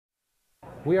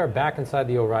We are back inside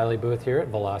the O'Reilly booth here at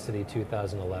Velocity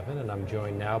 2011, and I'm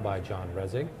joined now by John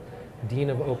Resig,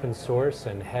 Dean of Open Source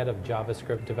and Head of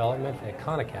JavaScript Development at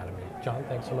Khan Academy. John,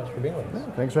 thanks so much for being with us.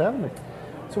 Yeah, thanks for having me.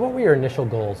 So what were your initial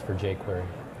goals for jQuery?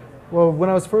 Well, when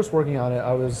I was first working on it,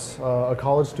 I was a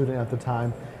college student at the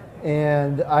time,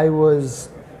 and I was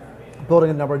building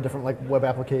a number of different web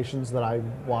applications that I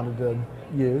wanted to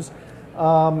use.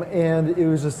 And it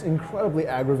was just incredibly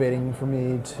aggravating for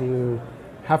me to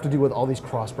have to deal with all these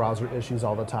cross-browser issues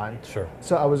all the time. Sure.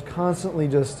 So I was constantly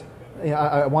just,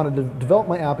 I wanted to develop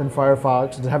my app in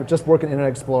Firefox and to have it just work in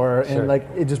Internet Explorer, and Sure.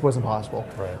 it just wasn't possible.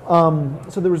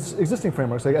 Right. So there was existing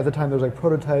frameworks. At the time, there was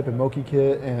Prototype and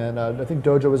MochiKit, and I think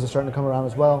Dojo was starting to come around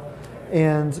as well.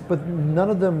 But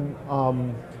none of them,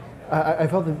 I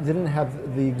felt that they didn't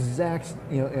have the exact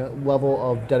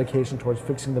level of dedication towards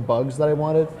fixing the bugs that I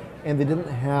wanted, and they didn't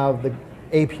have the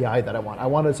API that I wanted. I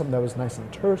wanted something that was nice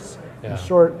and terse and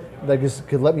short, that just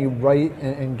could let me write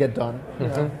and get done.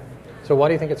 Mm-hmm. So why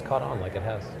do you think it's caught on like it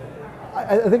has?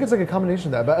 I think it's a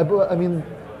combination of that. But I mean,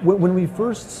 when I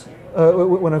first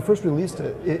released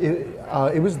it,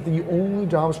 it was the only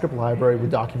JavaScript library with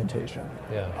documentation.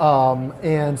 Yeah.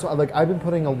 And so I've been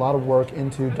putting a lot of work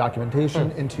into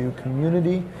documentation, into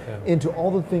community, into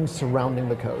all the things surrounding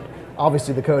the code.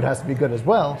 Obviously, the code has to be good as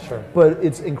well. Sure. But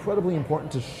it's incredibly important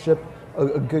to ship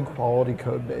a good quality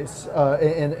code base,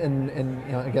 and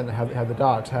again, have the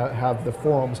docs, have the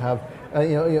forums,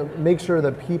 make sure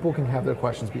that people can have their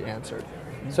questions be answered.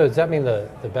 So does that mean the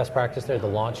best practice there, the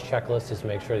launch checklist, is to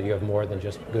make sure that you have more than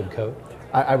just good code?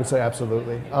 I would say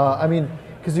absolutely. I mean,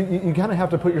 because you kind of have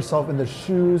to put yourself in the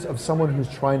shoes of someone who's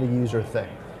trying to use your thing.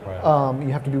 Right.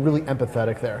 You have to be really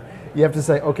empathetic there. You have to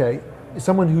say, okay,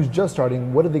 someone who's just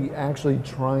starting, what are they actually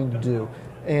trying to do?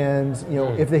 And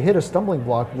if they hit a stumbling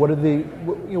block, where are they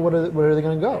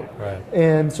going to go? Right.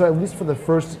 And so at least for the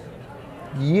first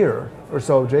year or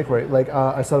so of jQuery,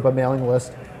 I set up a mailing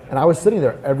list, and I was sitting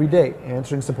there every day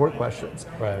answering support questions.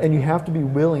 Right. And you have to be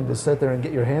willing to sit there and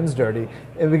get your hands dirty,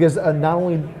 because not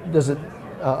only does it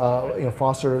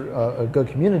foster a good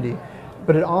community,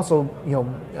 but it also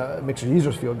makes your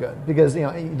users feel good, because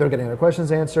they're getting their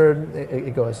questions answered.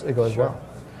 It goes Sure.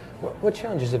 well. What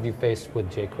challenges have you faced with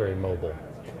jQuery mobile?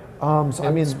 So I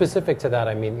mean, specific to that,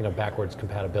 I mean, backwards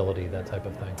compatibility, that type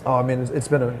of thing. Oh, I mean, it's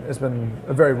been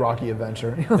a very rocky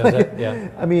adventure.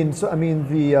 Yeah.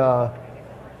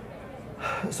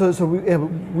 So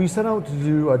we set out to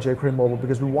do jQuery mobile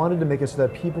because we wanted to make it so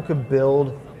that people could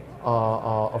build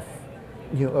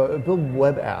build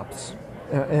web apps,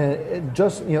 and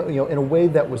just in a way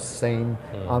that was sane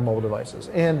on mobile devices.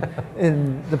 And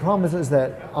the problem is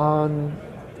that on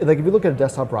if you look at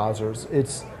desktop browsers,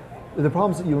 it's the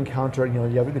problems that you encounter. You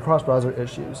have the cross-browser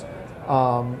issues,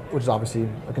 which is obviously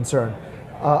a concern.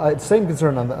 It's the same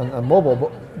concern on mobile,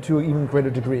 but to an even greater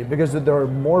degree, because there are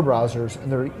more browsers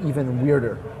and they're even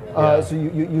weirder. So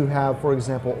you have, for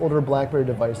example, older BlackBerry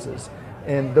devices,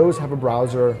 and those have a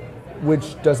browser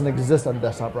which doesn't exist on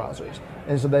desktop browsers.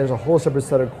 And so there's a whole separate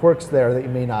set of quirks there that you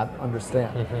may not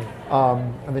understand.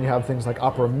 Mm-hmm. And then you have things like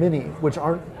Opera Mini, which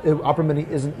Opera Mini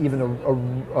isn't even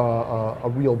a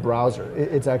real browser.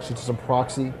 It's actually just a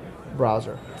proxy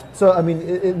browser. So I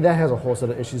mean, that has a whole set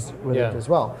of issues with it as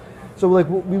well. So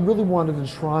we really wanted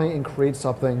to try and create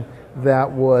something that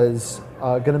was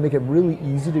going to make it really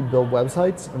easy to build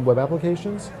websites and web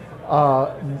applications,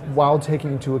 while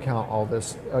taking into account all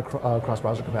this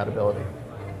cross-browser compatibility.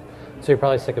 So you're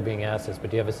probably sick of being asked this, but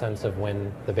do you have a sense of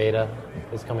when the beta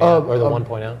is coming out, or the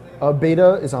 1.0?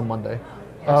 Beta is on Monday.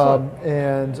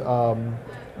 And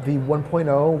the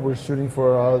 1.0 we're shooting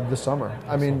for this summer.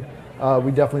 I mean,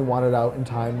 we definitely want it out in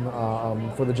time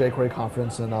for the jQuery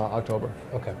conference in October.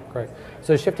 Okay, great.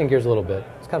 So shifting gears a little bit,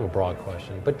 it's kind of a broad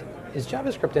question, but is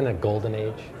JavaScript in a golden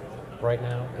age right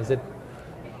now? Is it?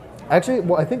 Actually,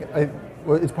 well, I think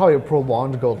it's probably a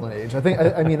prolonged golden age. I think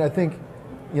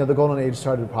the golden age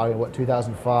started probably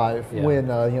 2005 when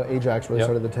Ajax really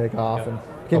started to take off and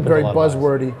became very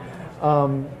buzzwordy.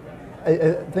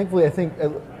 Thankfully, I think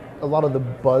a lot of the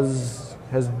buzz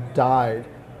has died,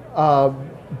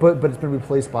 but it's been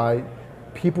replaced by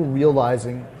people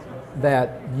realizing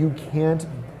that you can't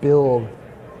build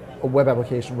a web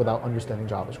application without understanding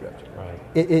JavaScript. Right.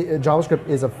 JavaScript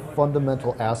is a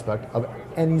fundamental aspect of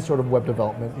any sort of web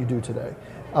development you do today.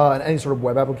 And any sort of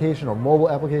web application or mobile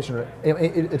application,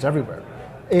 it's everywhere.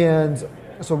 And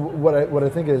so what I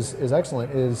think is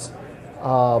excellent is,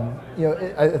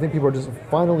 I think people are just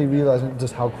finally realizing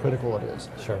just how critical it is.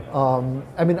 Sure.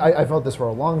 I mean, I felt this for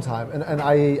a long time, and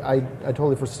I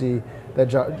totally foresee that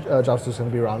JavaScript is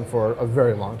going to be around for a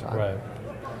very long time. Right.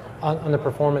 On the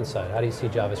performance side, how do you see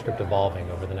JavaScript evolving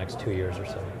over the next 2 years or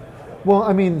so? Well,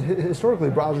 I mean, historically,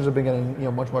 browsers have been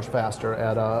getting much faster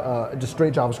at just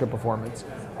straight JavaScript performance.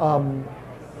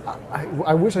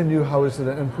 I wish I knew how it's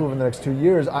going to improve in the next 2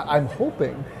 years. I'm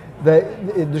hoping that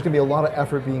there's going to be a lot of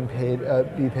effort being paid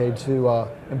to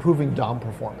improving DOM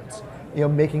performance.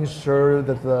 Making sure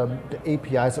that the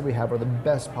APIs that we have are the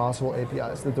best possible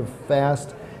APIs, that they're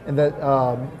fast, and that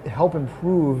help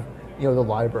improve the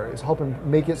libraries, help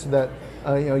make it so that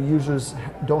users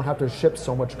don't have to ship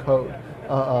so much code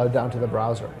down to the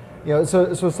browser.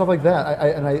 So stuff like that.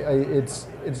 It's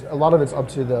a lot of it's up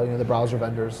to the browser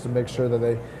vendors to make sure that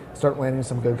they start landing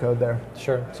some good code there.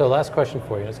 Sure. So last question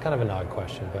for you. It's kind of an odd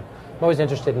question, but I'm always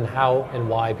interested in how and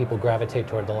why people gravitate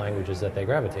toward the languages that they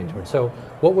gravitate toward. So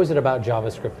what was it about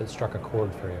JavaScript that struck a chord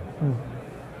for you?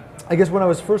 I guess when I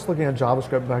was first looking at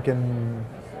JavaScript back in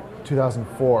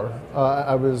 2004,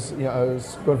 I was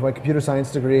going for my computer science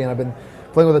degree, and I've been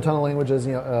playing with a ton of languages,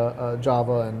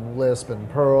 Java and Lisp and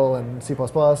Perl and C++,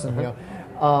 and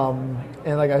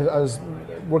and like I was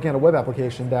working on a web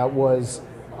application that was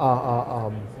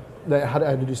that I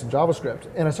had to do some JavaScript,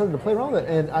 and I started to play around with it,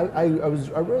 and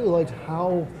I really liked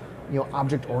how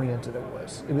object oriented it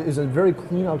was. It was a very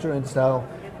clean object oriented style,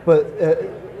 but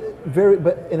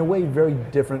in a way very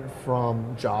different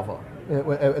from Java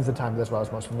at the time. That's what I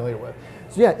was most familiar with.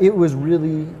 So yeah, it was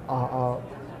really.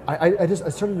 I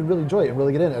started to really enjoy it and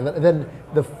really get in it. And then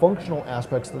the functional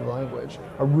aspects of the language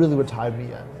are really what tied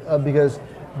me in, because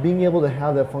being able to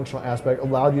have that functional aspect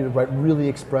allowed you to write really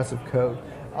expressive code.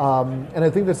 And I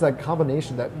think that's that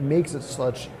combination that makes it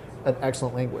such an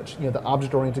excellent language. The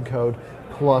object-oriented code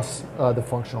plus the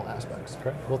functional aspects.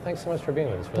 Great. Well, thanks so much for being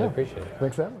with us. Really appreciate it.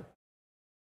 Thanks for having me.